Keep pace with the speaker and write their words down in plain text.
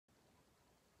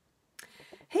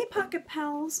Hey Pocket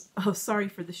Pals! Oh, sorry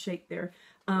for the shake there.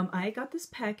 I got this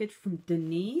package from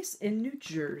Denise in New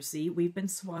Jersey. We've been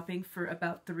swapping for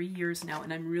about 3 years now,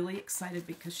 and I'm really excited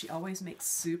because she always makes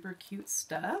super cute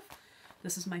stuff.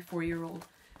 This is my 4-year-old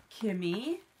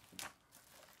Kimmy.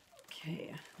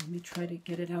 Okay, let me try to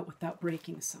get it out without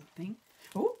breaking something.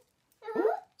 Oh,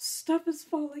 stuff is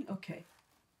falling. Okay.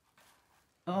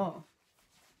 Oh,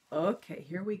 okay,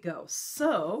 here we go.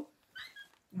 So,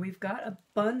 we've got a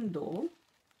bundle.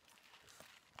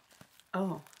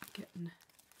 Oh,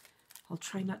 I'll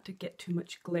try not to get too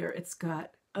much glare. It's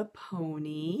got a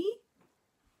pony.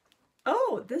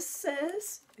 Oh, this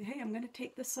says, hey, I'm going to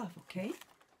take this off, okay?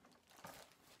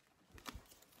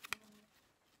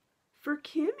 For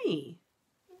Kimmy.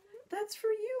 That's for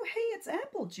you. Hey, it's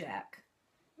Applejack.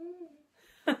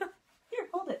 Here,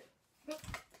 hold it. Do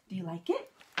you like it?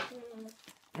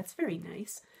 That's very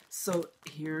nice. So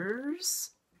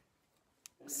here's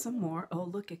some more. Oh,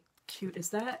 look at cute. Is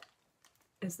that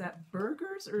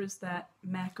burgers or is that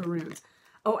macaroons?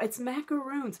 Oh, it's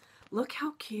macaroons. Look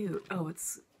how cute. Oh,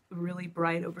 it's really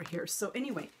bright over here. So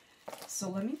anyway, so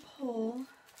let me pull.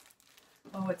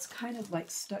 Oh, it's kind of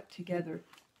like stuck together.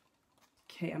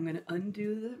 Okay, I'm going to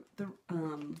undo the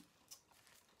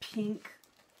pink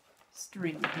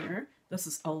string here. This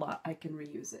is a lot. I can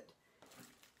reuse it.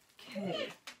 Okay,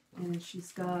 and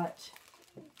she's got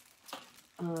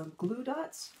glue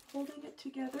dots holding it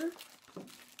together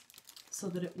so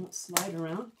that it won't slide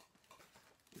around.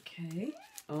 Okay,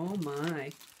 oh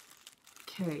my.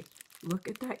 Okay, look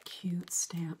at that cute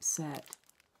stamp set.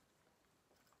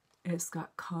 It's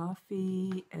got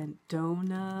coffee and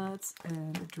donuts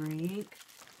and a drink.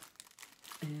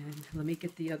 And let me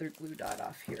get the other glue dot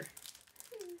off here.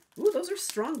 Ooh, those are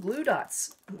strong glue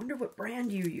dots. I wonder what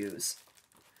brand you use.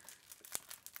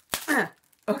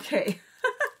 Okay.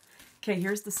 Okay,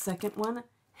 here's the second one.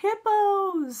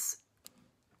 Hippos!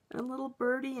 A little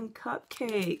birdie and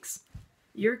cupcakes.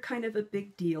 You're kind of a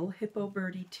big deal. Hippo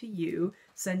birdie to you.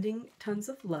 Sending tons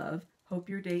of love. Hope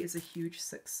your day is a huge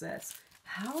success.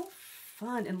 How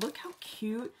fun. And look how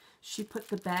cute she put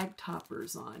the bag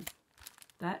toppers on.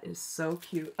 That is so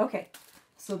cute. Okay,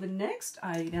 so the next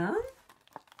item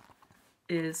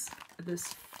is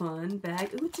this fun bag.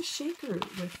 Oh, it's a shaker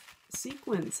with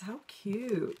sequins. How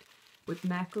cute. With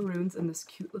macaroons and this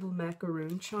cute little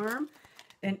macaroon charm.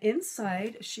 And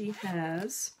inside she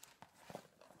has,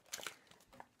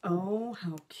 oh,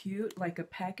 how cute, like a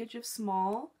package of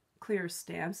small clear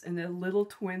stamps and a little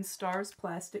twin stars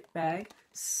plastic bag.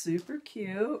 Super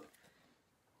cute.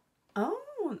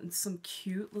 Oh, and some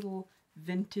cute little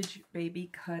vintage baby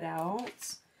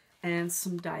cutouts and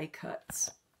some die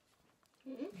cuts.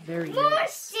 Very nice. More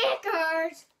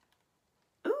stickers!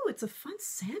 Oh, it's a fun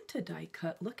Santa die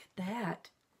cut. Look at that.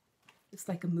 It's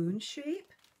like a moon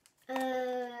shape.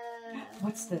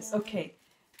 What's this? Okay.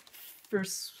 For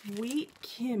Sweet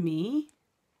Kimmy,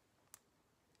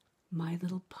 My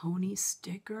Little Pony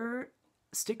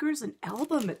stickers and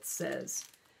album, it says.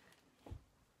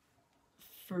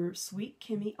 For Sweet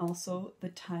Kimmy, also the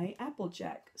Thai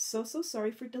Applejack. So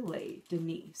sorry for delay,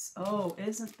 Denise. Oh,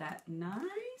 isn't that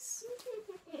nice?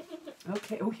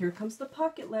 Okay, oh, here comes the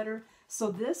pocket letter.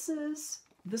 So this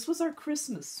was our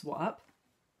Christmas swap.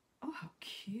 Oh, how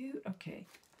cute. Okay,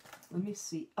 let me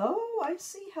see. Oh, I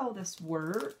see how this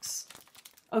works.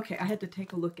 Okay, I had to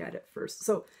take a look at it first.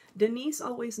 So Denise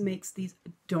always makes these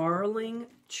darling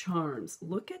charms.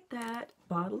 Look at that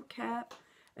bottle cap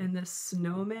and this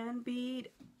snowman bead.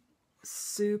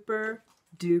 Super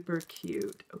duper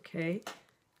cute, okay?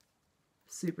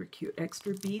 Super cute.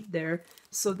 Extra bead there.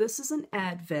 So this is an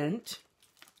Advent,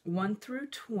 1 through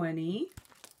 20,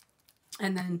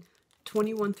 and then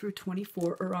 21 through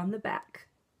 24 are on the back.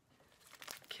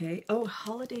 Okay. Oh,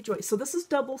 Holiday Joy. So this is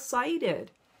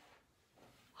double-sided.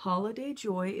 Holiday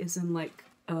Joy is in like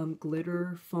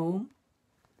glitter foam.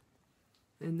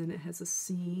 And then it has a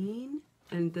scene.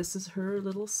 And this is her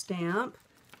little stamp.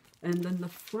 And then the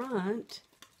front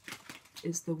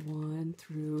is the 1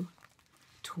 through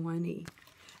 20.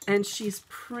 And she's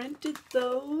printed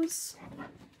those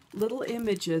little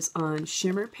images on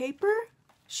shimmer paper.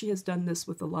 She has done this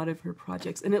with a lot of her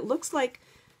projects. And it looks like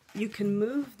you can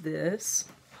move this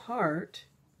heart.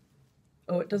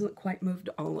 Oh, it doesn't quite move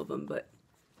to all of them, but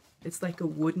it's like a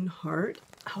wooden heart.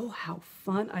 Oh, how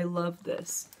fun. I love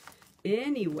this.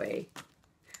 Anyway,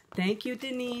 thank you,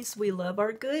 Denise. We love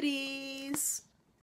our goodies.